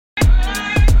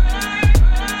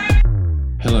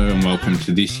Hello and welcome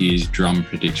to this year's Drum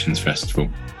Predictions Festival,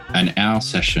 and our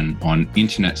session on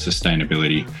internet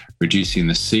sustainability, reducing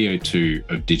the CO2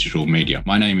 of digital media.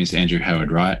 My name is Andrew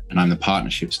Howard-Wright and I'm the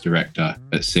Partnerships Director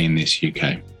at Seeing This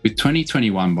UK. With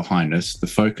 2021 behind us, the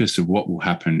focus of what will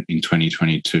happen in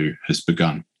 2022 has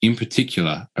begun, in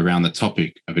particular around the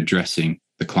topic of addressing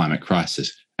the climate crisis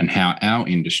and how our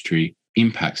industry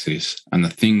impacts this and the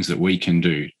things that we can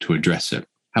do to address it.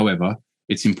 However,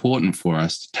 it's important for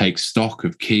us to take stock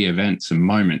of key events and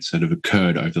moments that have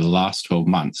occurred over the last 12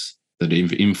 months that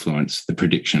have influenced the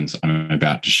predictions I'm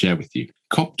about to share with you.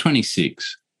 COP26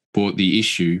 brought the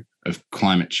issue of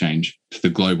climate change to the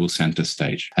global centre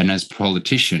stage. And as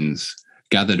politicians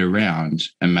gathered around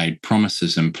and made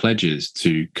promises and pledges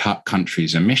to cut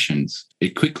countries' emissions,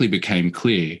 it quickly became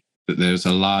clear that there was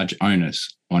a large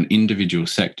onus on individual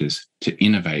sectors to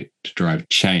innovate to drive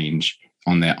change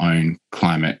on their own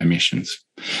climate emissions,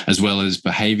 as well as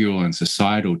behavioural and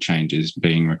societal changes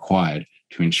being required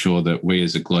to ensure that we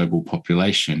as a global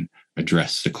population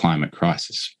address the climate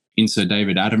crisis. In Sir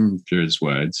David Attenborough's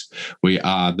words, we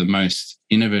are the most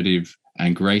innovative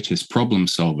and greatest problem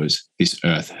solvers this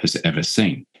earth has ever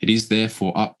seen. It is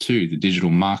therefore up to the digital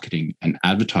marketing and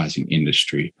advertising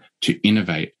industry to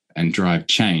innovate and drive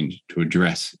change to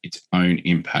address its own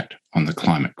impact on the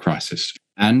climate crisis.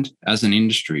 And as an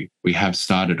industry, we have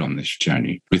started on this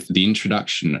journey with the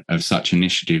introduction of such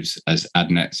initiatives as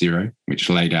AdNet Zero, which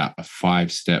laid out a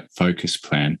 5-step focus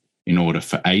plan in order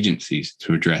for agencies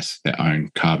to address their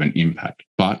own carbon impact.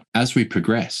 But as we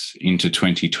progress into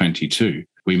 2022,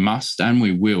 we must and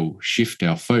we will shift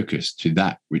our focus to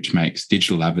that which makes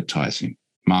digital advertising,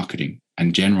 marketing,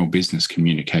 and general business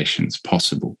communications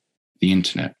possible, the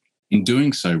internet. In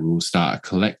doing so, we will start a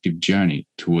collective journey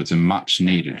towards a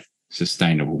much-needed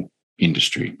sustainable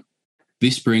industry.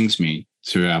 This brings me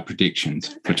to our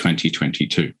predictions for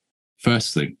 2022.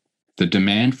 Firstly, the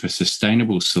demand for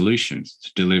sustainable solutions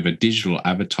to deliver digital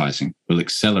advertising will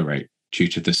accelerate due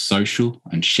to the social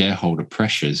and shareholder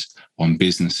pressures on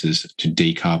businesses to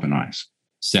decarbonise.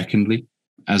 Secondly,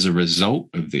 as a result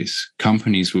of this,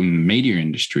 companies in the media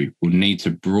industry will need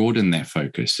to broaden their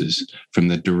focuses from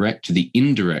the direct to the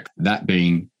indirect, that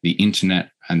being the internet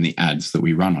and the ads that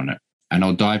we run on it. And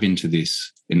I'll dive into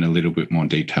this in a little bit more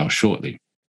detail shortly.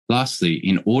 Lastly,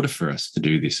 in order for us to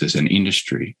do this as an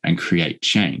industry and create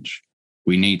change,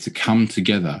 we need to come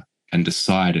together and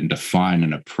decide and define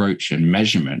an approach and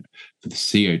measurement for the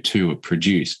CO2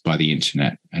 produced by the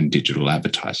internet and digital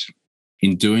advertising.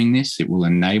 In doing this, it will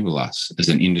enable us as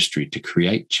an industry to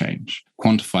create change,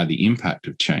 quantify the impact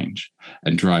of change,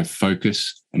 and drive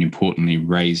focus and, importantly,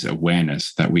 raise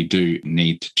awareness that we do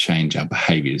need to change our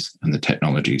behaviours and the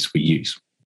technologies we use.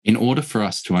 In order for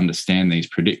us to understand these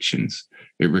predictions,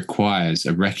 it requires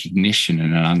a recognition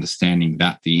and an understanding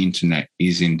that the internet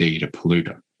is indeed a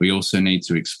polluter. We also need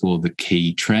to explore the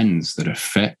key trends that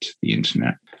affect the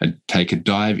internet and take a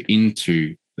dive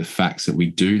into the facts that we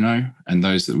do know and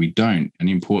those that we don't. And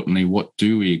importantly, what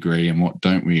do we agree and what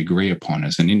don't we agree upon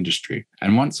as an industry?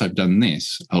 And once I've done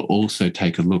this, I'll also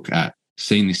take a look at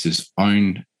seeing this as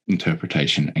own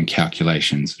interpretation and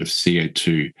calculations of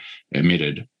CO2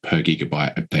 emitted per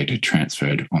gigabyte of data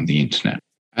transferred on the internet.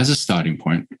 As a starting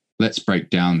point, let's break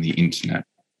down the internet.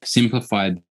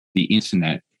 Simplified, the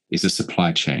internet is a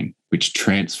supply chain which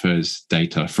transfers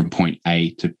data from point A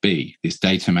to B. This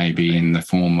data may be in the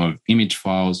form of image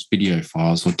files, video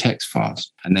files, or text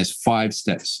files. And there's 5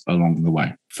 steps along the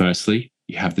way. Firstly,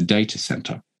 you have the data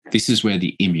center. This is where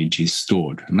the image is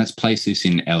stored. And let's place this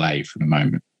in LA for the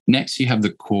moment. Next, you have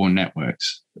the core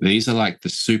networks. These are like the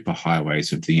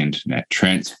superhighways of the internet,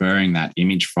 transferring that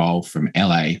image file from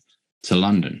LA to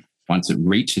London. Once it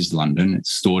reaches London,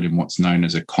 it's stored in what's known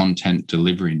as a content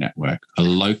delivery network, a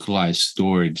localized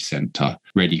storage center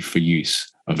ready for use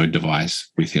of a device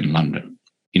within London.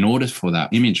 In order for that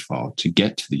image file to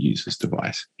get to the user's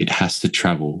device, it has to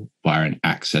travel via an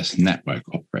access network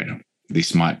operator.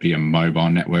 This might be a mobile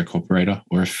network operator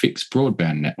or a fixed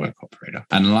broadband network operator.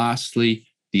 And lastly,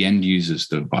 the end user's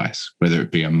device, whether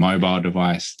it be a mobile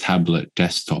device, tablet,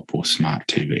 desktop, or smart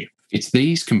TV. It's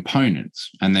these components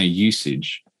and their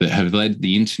usage that have led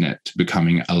the internet to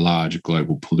becoming a large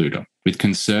global polluter, with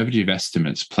conservative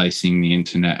estimates placing the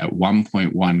internet at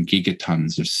 1.1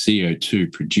 gigatons of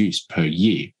CO2 produced per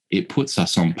year. It puts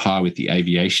us on par with the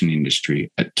aviation industry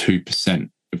at 2%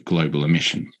 of global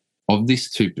emissions. Of this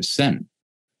 2%,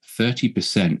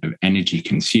 30% of energy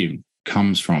consumed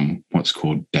comes from what's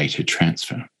called data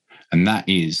transfer. And that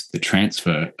is the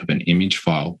transfer of an image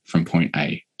file from point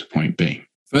A to point B.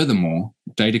 Furthermore,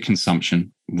 data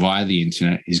consumption via the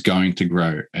internet is going to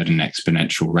grow at an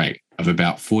exponential rate. of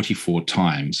about 44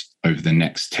 times over the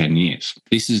next 10 years.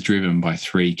 This is driven by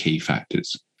three key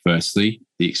factors. Firstly,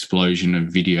 the explosion of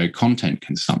video content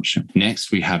consumption.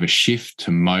 Next, we have a shift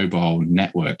to mobile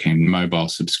network and mobile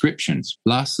subscriptions.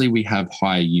 Lastly, we have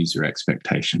higher user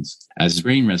expectations. As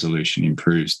screen resolution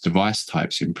improves, device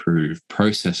types improve,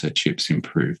 processor chips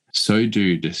improve, so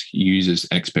do the users'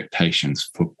 expectations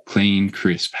for clean,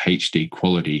 crisp HD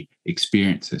quality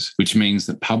experiences, which means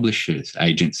that publishers,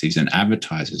 agencies, and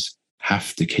advertisers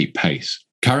have to keep pace.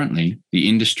 Currently, the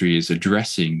industry is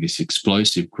addressing this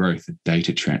explosive growth of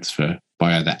data transfer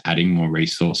by either adding more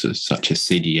resources such as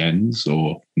CDNs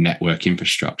or network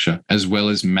infrastructure, as well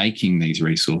as making these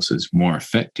resources more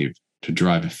effective to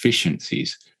drive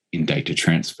efficiencies in data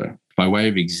transfer. By way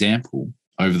of example,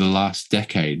 over the last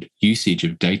decade, usage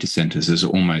of data centers has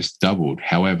almost doubled.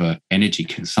 However, energy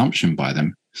consumption by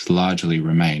them has largely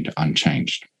remained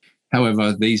unchanged.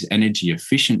 However, these energy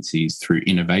efficiencies through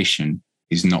innovation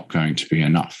is not going to be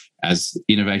enough, as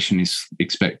innovation is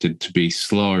expected to be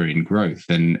slower in growth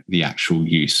than the actual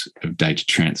use of data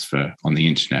transfer on the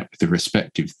internet, with a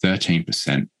respective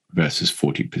 13% versus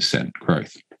 40%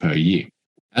 growth per year.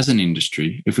 As an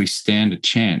industry, if we stand a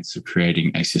chance of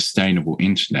creating a sustainable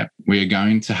internet, we are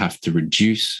going to have to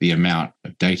reduce the amount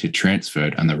of data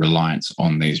transferred and the reliance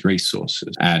on these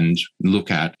resources and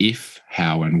look at if,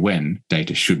 how, and when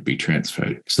data should be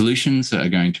transferred. Solutions that are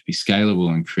going to be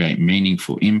scalable and create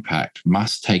meaningful impact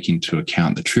must take into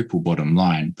account the triple bottom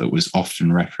line that was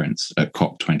often referenced at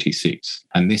COP26,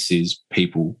 and this is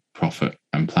people, profit,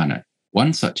 and planet.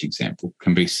 One such example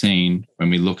can be seen when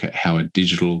we look at how a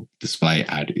digital display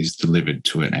ad is delivered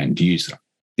to an end user.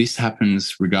 This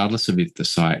happens regardless of if the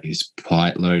site is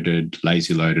polite loaded,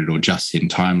 lazy loaded, or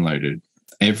just-in-time loaded.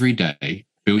 Every day,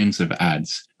 billions of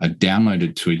ads are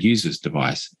downloaded to a user's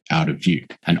device out of view,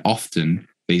 and often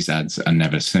these ads are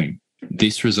never seen.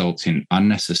 This results in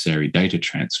unnecessary data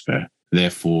transfer,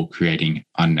 therefore creating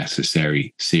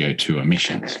unnecessary CO2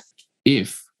 emissions.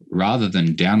 If, rather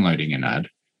than downloading an ad,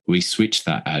 we switch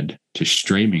that ad to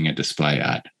streaming a display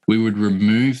ad, we would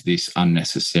remove this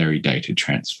unnecessary data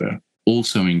transfer,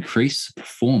 also increase the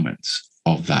performance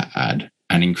of that ad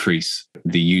and increase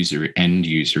the end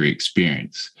user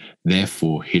experience,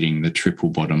 therefore hitting the triple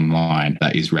bottom line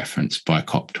that is referenced by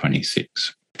COP26.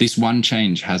 This one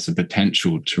change has the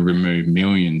potential to remove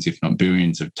millions, if not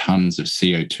billions, of tons of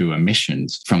CO2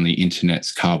 emissions from the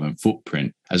internet's carbon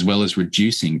footprint, as well as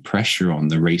reducing pressure on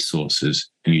the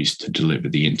resources used to deliver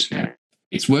the internet.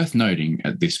 It's worth noting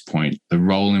at this point the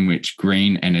role in which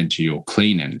green energy or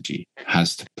clean energy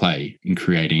has to play in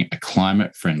creating a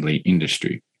climate-friendly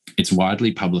industry. It's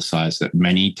widely publicized that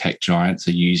many tech giants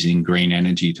are using green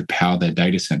energy to power their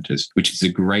data centers, which is a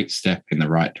great step in the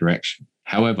right direction.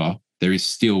 However, there is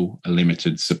still a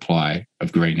limited supply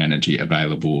of green energy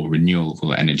available or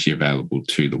renewable energy available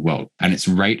to the world. And its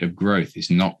rate of growth is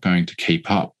not going to keep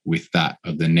up with that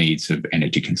of the needs of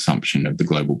energy consumption of the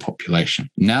global population.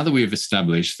 Now that we have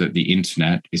established that the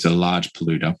internet is a large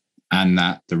polluter and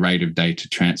that the rate of data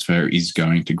transfer is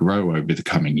going to grow over the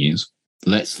coming years,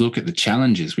 let's look at the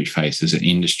challenges we face as an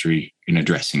industry in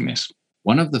addressing this.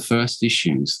 One of the first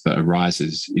issues that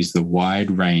arises is the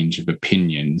wide range of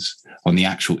opinions on the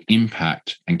actual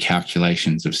impact and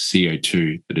calculations of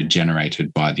CO2 that are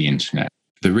generated by the internet.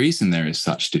 The reason there is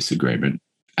such disagreement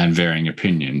and varying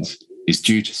opinions is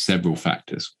due to several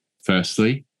factors.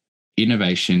 Firstly,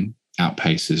 innovation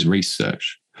outpaces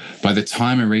research. By the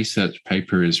time a research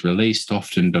paper is released,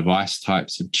 often device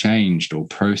types have changed or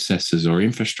processes or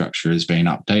infrastructure has been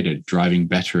updated, driving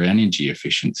better energy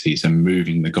efficiencies and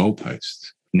moving the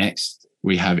goalposts. Next,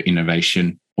 we have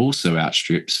innovation also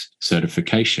outstrips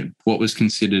certification. What was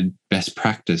considered best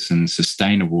practice and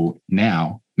sustainable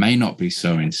now may not be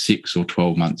so in 6 or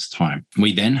 12 months' time.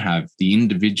 We then have the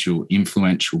individual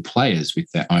influential players with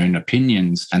their own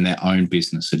opinions and their own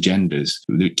business agendas,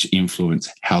 which influence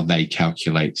how they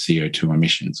calculate CO2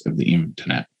 emissions of the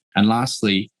internet. And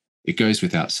lastly, it goes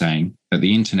without saying that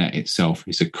the internet itself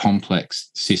is a complex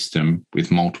system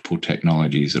with multiple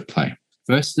technologies at play.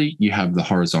 Firstly, you have the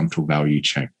horizontal value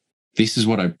chain. This is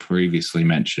what I previously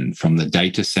mentioned, from the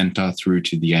data center through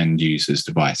to the end user's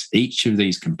device. Each of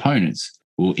these components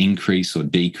will increase or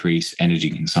decrease energy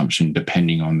consumption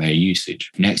depending on their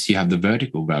usage. Next, you have the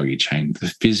vertical value chain,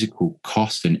 the physical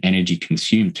cost and energy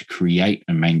consumed to create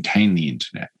and maintain the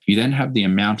internet. You then have the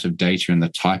amount of data and the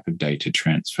type of data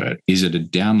transferred. Is it a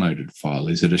downloaded file?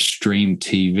 Is it a streamed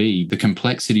TV? The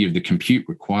complexity of the compute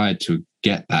required to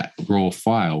get that raw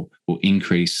file will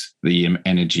increase the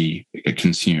energy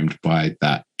consumed by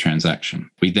that transaction.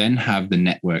 We then have the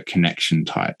network connection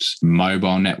types.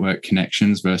 Mobile network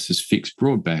connections versus fixed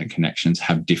broadband connections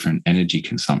have different energy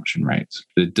consumption rates.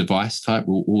 The device type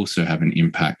will also have an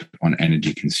impact on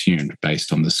energy consumed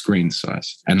based on the screen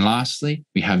size. And lastly,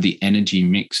 we have the energy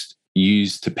mix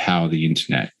used to power the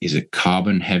internet. Is it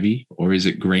carbon heavy or is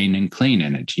it green and clean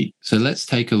energy? So let's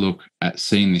take a look at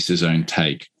seeing this own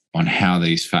take on how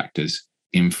these factors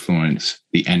influence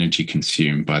the energy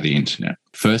consumed by the internet.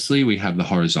 Firstly, we have the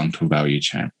horizontal value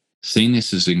chain. Seeing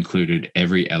this has included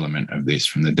every element of this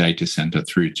from the data center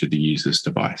through to the user's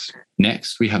device.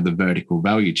 Next, we have the vertical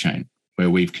value chain, where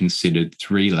we've considered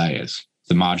 3 layers.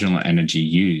 The marginal energy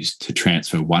used to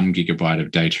transfer 1 gigabyte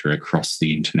of data across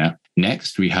the internet.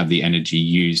 Next, we have the energy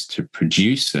used to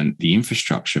produce the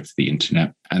infrastructure for the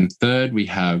internet. And third, we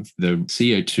have the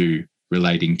CO2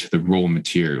 relating to the raw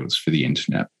materials for the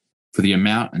internet. For the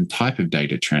amount and type of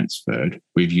data transferred,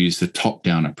 we've used the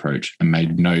top-down approach and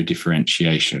made no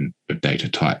differentiation of data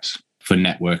types. For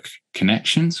network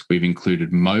connections, we've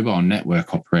included mobile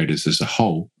network operators as a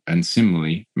whole and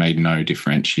similarly made no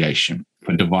differentiation.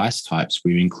 For device types,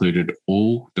 we've included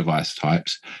all device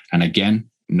types, and again,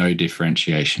 no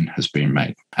differentiation has been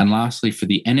made. And lastly, for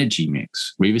the energy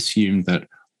mix, we've assumed that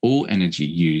all energy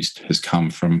used has come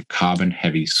from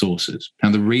carbon-heavy sources. Now,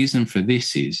 the reason for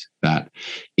this is that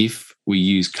if we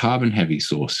use carbon-heavy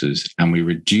sources and we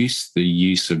reduce the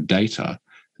use of data,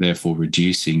 therefore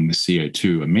reducing the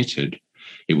CO2 emitted,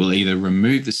 it will either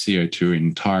remove the CO2 in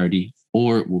entirety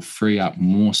or it will free up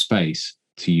more space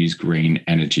to use green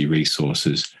energy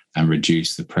resources and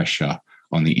reduce the pressure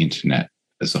on the internet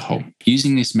as a whole.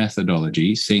 Using this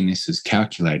methodology, seeing this has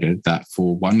calculated that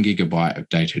for 1 gigabyte of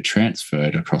data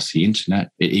transferred across the internet,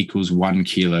 it equals 1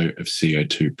 kilo of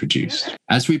CO2 produced.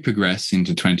 As we progress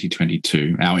into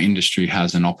 2022, our industry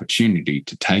has an opportunity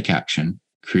to take action,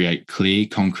 create clear,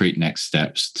 concrete next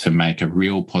steps to make a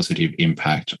real positive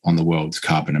impact on the world's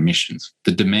carbon emissions.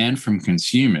 The demand from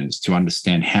consumers to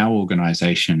understand how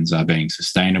organizations are being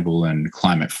sustainable and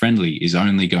climate friendly is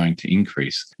only going to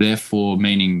increase, therefore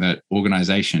meaning that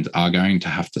organizations are going to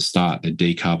have to start their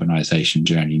decarbonization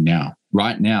journey now.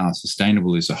 Right now,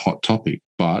 sustainable is a hot topic,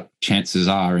 but chances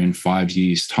are in 5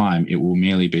 years' time, it will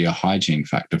merely be a hygiene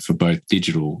factor for both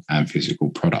digital and physical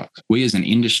products. We as an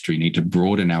industry need to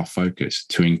broaden our focus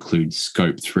to include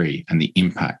Scope 3 and the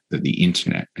impact that the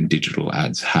internet and digital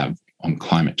ads have on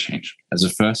climate change. As a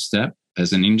first step,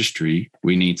 as an industry,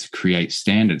 we need to create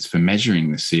standards for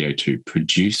measuring the CO2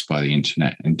 produced by the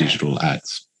internet and digital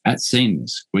ads. At Seeing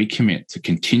This, we commit to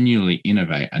continually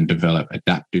innovate and develop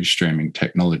adaptive streaming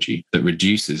technology that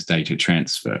reduces data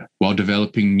transfer, while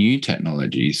developing new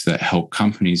technologies that help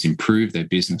companies improve their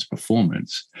business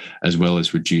performance, as well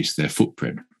as reduce their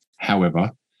footprint.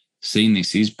 However, Seeing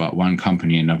This is but one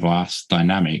company in a vast,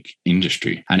 dynamic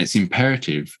industry, and it's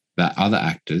imperative that other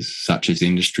actors, such as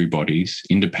industry bodies,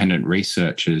 independent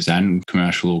researchers, and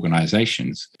commercial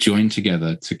organizations, join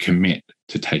together to commit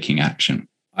to taking action.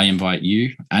 I invite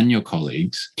you and your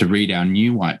colleagues to read our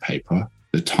new white paper,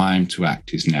 The Time to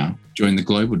Act Is Now, join the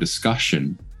global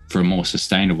discussion for a more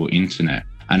sustainable internet,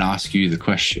 and ask you the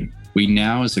question: we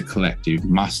now as a collective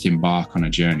must embark on a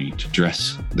journey to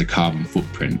address the carbon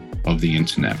footprint of the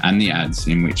internet and the ads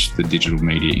in which the digital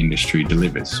media industry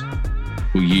delivers.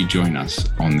 Will you join us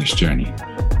on this journey?